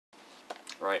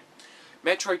Right.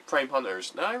 Metroid Prime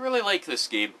Hunters. Now, I really like this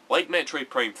game. Like Metroid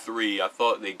Prime 3, I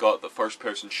thought they got the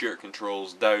first-person shooter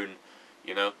controls down,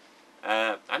 you know.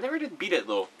 I never did beat it,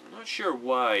 though. I'm not sure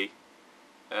why.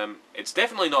 It's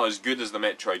definitely not as good as the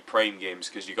Metroid Prime games,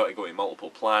 because you got to go to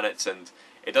multiple planets, and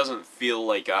it doesn't feel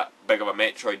like a big of a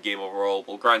Metroid game overall.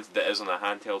 Well, granted, it is on a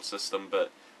handheld system,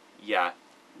 but yeah.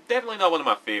 Definitely not one of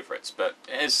my favourites, but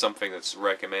it is something that's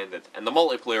recommended. And the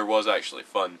multiplayer was actually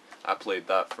fun. I played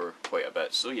that for quite a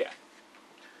bit, so yeah.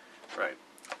 Right.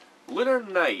 Lunar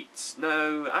Nights.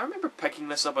 Now, I remember picking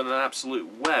this up on an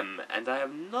absolute whim, and I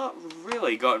have not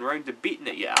really gotten around to beating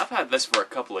it yet. I've had this for a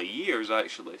couple of years,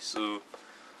 actually, so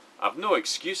I've no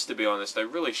excuse, to be honest. I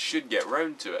really should get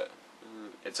round to it.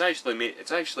 It's actually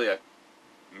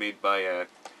made by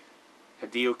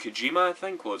Hideo Kojima, I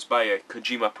think. Well, it's by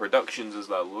Kojima Productions, as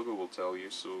that logo will tell you,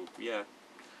 so yeah.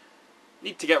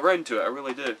 Need to get round to it, I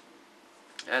really do.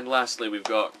 And lastly, we've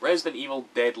got Resident Evil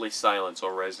Deadly Silence,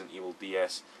 or Resident Evil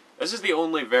DS. This is the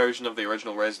only version of the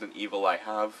original Resident Evil I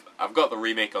have. I've got the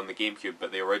remake on the GameCube,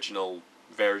 but the original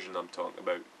version I'm talking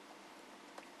about.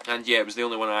 And yeah, it was the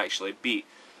only one I actually beat.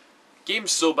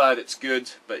 Game's so bad it's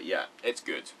good, but yeah, it's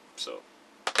good. So,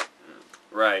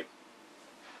 right.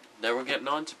 Now we're getting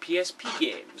on to PSP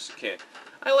games. Okay,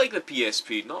 I like the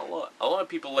PSP. Not a lot. A lot of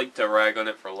people like to rag on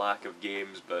it for lack of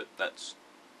games, but that's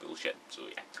bullshit. So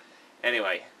yeah.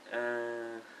 Anyway,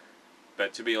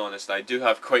 but to be honest, I do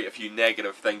have quite a few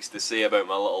negative things to say about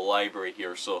my little library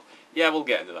here. So yeah, we'll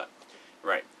get into that.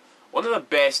 Right. One of the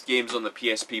best games on the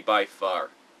PSP by far.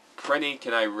 Prinny,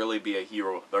 Can I Really Be a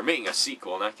Hero? They're making a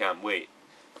sequel, and I can't wait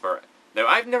for it. Now,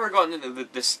 I've never gotten into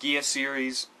the Skia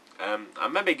series. I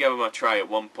maybe give them a try at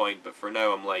one point, but for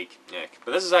now I'm like, yeah.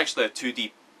 But this is actually a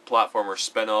 2D platformer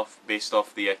spin-off based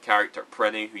off the character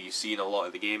Prinny, who you see in a lot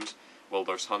of the games. Well,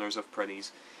 there's hundreds of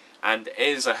Prinnies. And it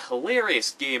is a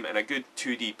hilarious game and a good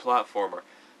 2D platformer.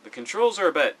 The controls are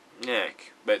a bit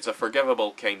nyack, but it's a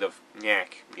forgivable kind of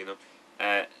nyack, you know.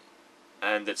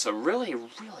 And it's a really,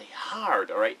 really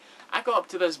hard, alright? I got up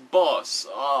to this boss,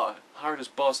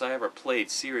 hardest boss I ever played,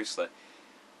 seriously.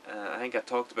 I think I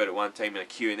talked about it one time in a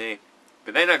Q&A.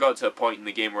 But then I got to a point in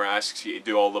the game where it asks you to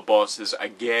do all the bosses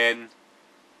again,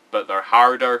 but they're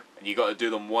harder, and you got to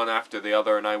do them one after the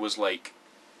other, and I was like,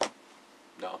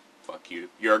 no, fuck you.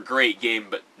 You're a great game,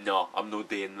 but no, I'm not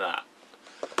doing that.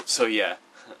 So yeah.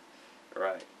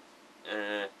 Right.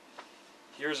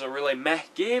 Here's a really meh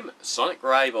game, Sonic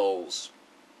Rivals.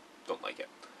 Don't like it.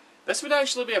 This would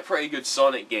actually be a pretty good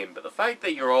Sonic game, but the fact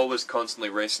that you're always constantly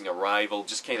racing a rival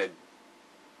just kind of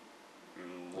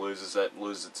loses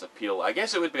its appeal. I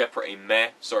guess it would be a pretty meh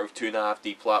sort of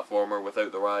 2.5D platformer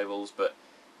without the rivals, but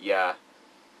yeah,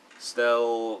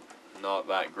 still not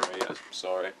that great, I'm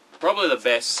sorry. Probably the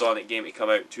best Sonic game to come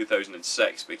out in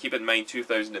 2006, but keep in mind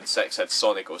 2006 had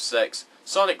Sonic 06,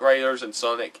 Sonic Riders, and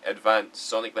Sonic Advance,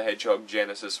 Sonic the Hedgehog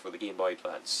Genesis for the Game Boy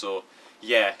Advance. So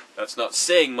yeah, that's not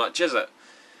saying much, is it?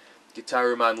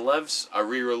 Guitar Man Lives, a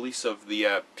re-release of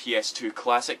the PS2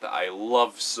 classic that I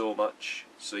love so much.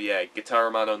 So yeah, Guitar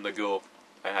Man on the go.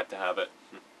 I had to have it.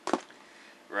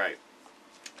 Right.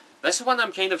 This one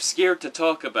I'm kind of scared to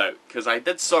talk about, because I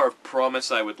did sort of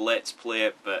promise I would let's play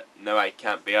it, but now I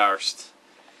can't be arsed.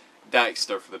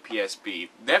 Daxter for the PSP.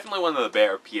 Definitely one of the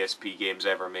better PSP games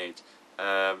ever made.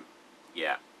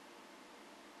 Yeah.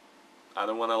 I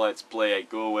don't want to let's play it,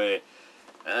 go away.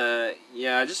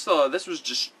 Yeah, I just thought this was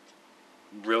just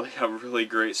really a really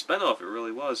great spin-off, it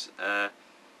really was.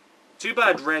 Too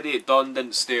bad Ready at Dawn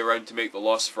didn't stay around to make The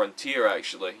Lost Frontier,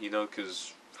 actually, you know,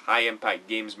 because High Impact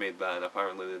Games made that and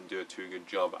apparently they didn't do a too good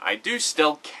job. I do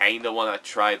still kinda want to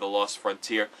try The Lost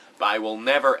Frontier, but I will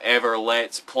never ever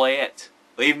let's play it.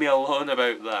 Leave me alone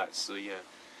about that, so yeah.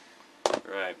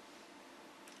 Right.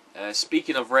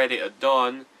 Speaking of Ready at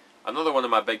Dawn, another one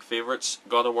of my big favourites,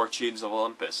 God of War Chains of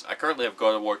Olympus. I currently have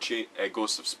God of War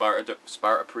Ghost of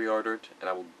Sparta pre-ordered,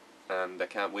 and I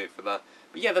can't wait for that.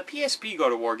 But yeah, the PSP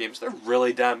God of War games, they're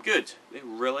really damn good. They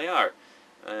really are.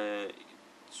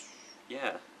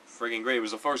 Yeah, friggin' great. It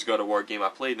was the first God of War game I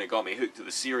played, and it got me hooked to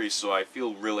the series, so I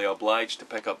feel really obliged to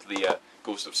pick up the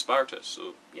Ghost of Sparta,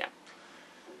 so yeah.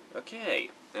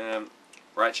 Okay,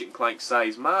 Ratchet and Clank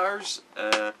Size Matters.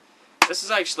 This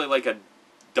is actually like a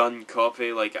done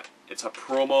copy, like it's a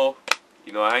promo.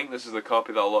 You know, I think this is the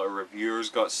copy that a lot of reviewers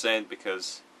got sent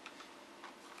because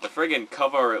the friggin'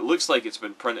 cover, it looks like it's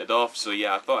been printed off, so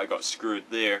yeah, I thought I got screwed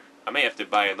there. I may have to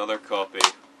buy another copy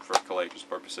for collector's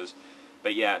purposes.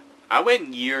 But yeah, I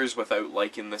went years without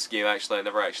liking this game, actually. I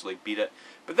never actually beat it.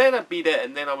 But then I beat it,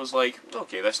 and then I was like,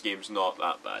 okay, this game's not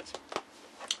that bad.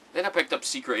 Then I picked up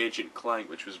Secret Agent Clank,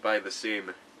 which was by the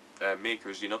same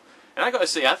makers, you know. And I gotta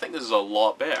say, I think this is a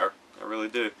lot better. I really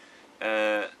do.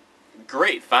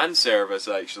 Great fan service,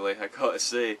 actually, I gotta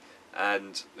say.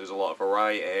 And there's a lot of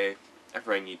variety.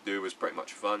 Everything you do was pretty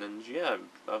much fun, and yeah,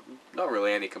 I've not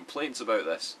really any complaints about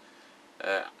this.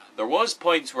 There was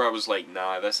points where I was like,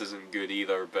 nah, this isn't good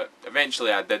either, but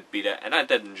eventually I did beat it, and I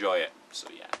did enjoy it, so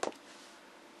yeah.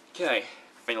 Okay,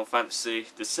 Final Fantasy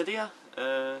Dissidia.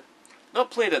 Not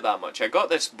played it that much. I got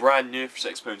this brand new for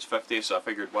 £6.50, so I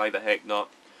figured why the heck not.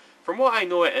 From what I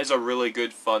know, it is a really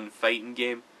good, fun fighting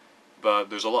game, but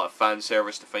there's a lot of fan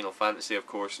service to Final Fantasy, of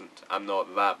course, and I'm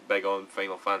not that big on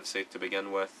Final Fantasy to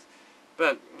begin with.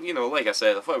 But, you know, like I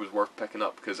said, I thought it was worth picking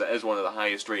up because it is one of the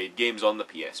highest rated games on the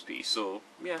PSP, so,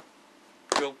 yeah,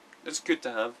 cool. It's good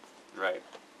to have. Right.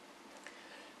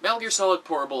 Metal Gear Solid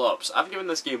Portable Ops. I've given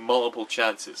this game multiple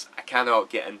chances. I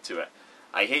cannot get into it.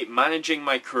 I hate managing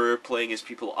my crew, playing as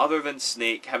people other than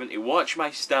Snake, having to watch my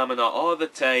stamina all the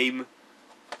time.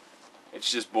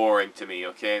 It's just boring to me,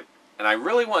 okay? And I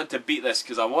really wanted to beat this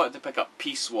because I wanted to pick up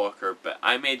Peace Walker, but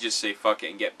I may just say fuck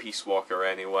it and get Peace Walker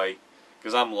anyway.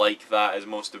 Because I'm like that, as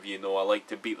most of you know. I like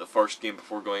to beat the first game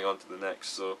before going on to the next,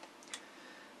 so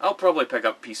I'll probably pick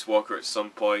up Peace Walker at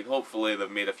some point. Hopefully they've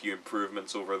made a few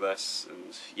improvements over this,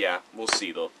 and yeah, we'll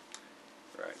see though.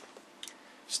 Right.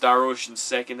 Star Ocean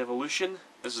Second Evolution.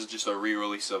 This is just a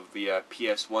re-release of the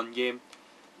PS1 game.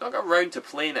 Not got around to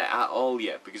playing it at all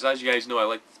yet, because as you guys know, I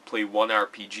like to play one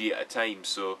RPG at a time,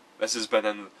 so this has been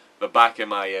in the back of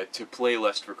my to-play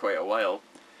list for quite a while.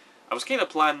 I was kind of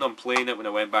planning on playing it when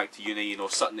I went back to uni, you know,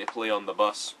 something to play on the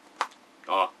bus.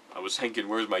 Oh, I was thinking,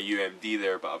 where's my UMD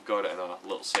there, but I've got it in a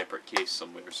little separate case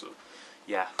somewhere, so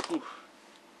yeah. Whew.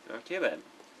 Okay then.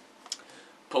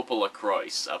 Popo Lacroix.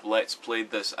 I've Let's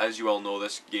Played this. As you all know,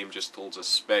 this game just holds a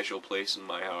special place in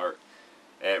my heart.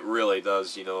 It really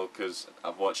does, you know, because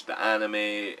I've watched the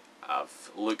anime,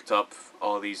 I've looked up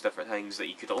all these different things that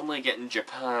you could only get in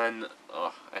Japan.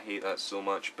 Oh, I hate that so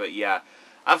much, but yeah.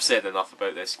 I've said enough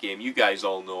about this game. You guys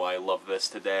all know I love this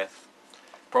to death.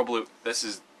 Probably, this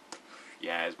is,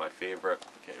 yeah, is my favourite.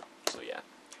 Okay, so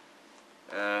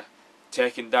yeah.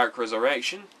 Tekken Dark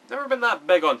Resurrection. Never been that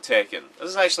big on Tekken. This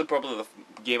is actually probably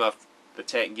the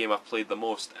Tekken game I've played the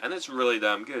most, and it's really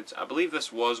damn good. I believe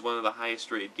this was one of the highest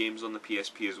rated games on the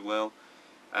PSP as well,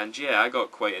 and yeah, I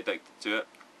got quite addicted to it.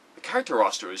 The character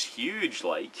roster is huge,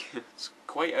 like, it's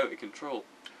quite out of control.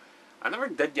 I never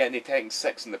did get any Tekken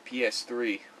 6 in the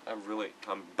PS3.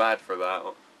 I'm bad for that,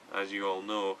 as you all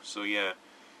know, so yeah.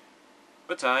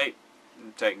 But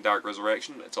Tekken Dark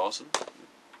Resurrection, it's awesome.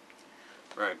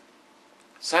 Right.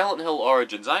 Silent Hill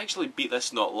Origins. I actually beat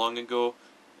this not long ago,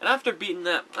 and after beating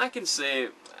it, I can say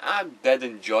I did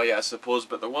enjoy it, I suppose,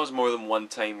 but there was more than one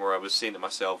time where I was saying to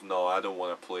myself, no, I don't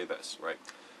want to play this, right?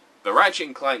 The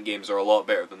Ratchet & Clank games are a lot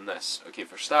better than this. Okay,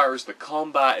 for starters, the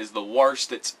combat is the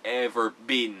worst it's ever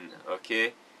been,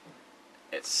 okay?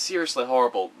 It's seriously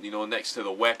horrible, you know, next to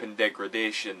the weapon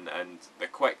degradation and the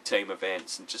quick time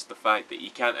events and just the fact that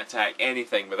you can't attack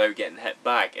anything without getting hit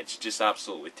back. It's just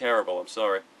absolutely terrible, I'm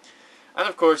sorry. And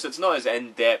of course, it's not as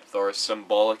in-depth or as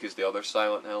symbolic as the other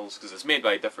Silent Hills, because it's made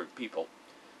by different people.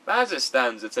 But as it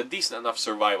stands, it's a decent enough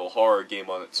survival horror game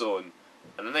on its own,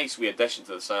 and a nice wee addition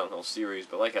to the Silent Hill series,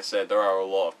 but like I said, there are a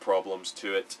lot of problems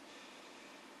to it.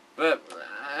 But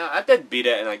I did beat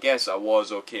it, and I guess I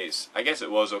was okay. I guess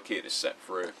it was okay to sit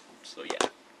through, so yeah.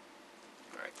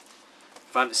 Alright.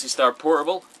 Phantasy Star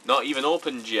Portable, not even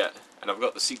opened yet. And I've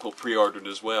got the sequel pre-ordered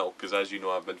as well, because as you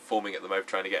know, I've been foaming at the mouth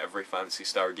trying to get every Phantasy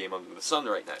Star game under the sun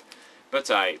right now.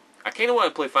 But I kind of want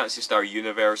to play Phantasy Star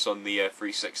Universe on the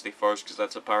 360 first, because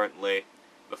that's apparently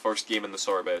the first game in the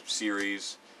sort of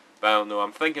series. But I don't know,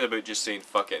 I'm thinking about just saying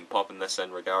fuck it and popping this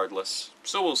in regardless.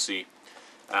 So we'll see.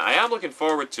 I am looking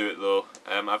forward to it though.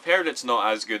 I've heard it's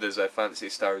not as good as Phantasy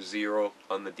Star Zero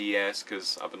on the DS,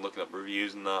 because I've been looking up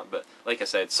reviews and that, but like I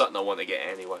said, it's something I want to get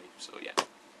anyway, so yeah.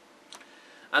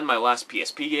 And my last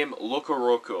PSP game, Loco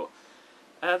Roco.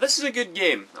 This is a good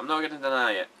game, I'm not going to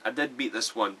deny it. I did beat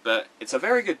this one, but it's a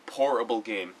very good portable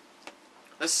game.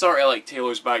 This sort of like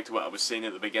tailors back to what I was saying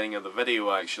at the beginning of the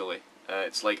video actually.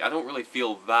 It's like I don't really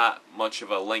feel that much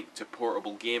of a link to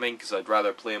portable gaming, because I'd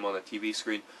rather play them on a TV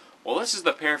screen. Well, this is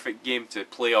the perfect game to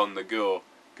play on the go,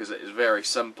 because it is very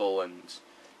simple and,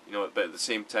 you know, but at the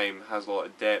same time has a lot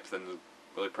of depth and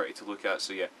really pretty to look at,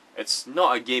 so yeah. It's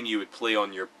not a game you would play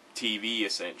on your TV,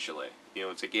 essentially. You know,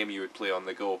 it's a game you would play on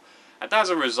the go. And as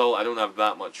a result, I don't have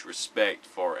that much respect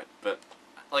for it. But,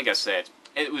 like I said,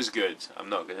 it was good. I'm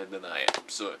not going to deny it.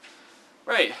 So,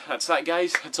 right, that's that,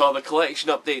 guys. That's all the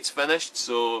collection updates finished,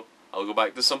 so I'll go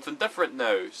back to something different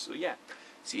now. So, yeah.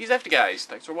 See you after, guys.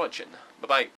 Thanks for watching. Bye-bye.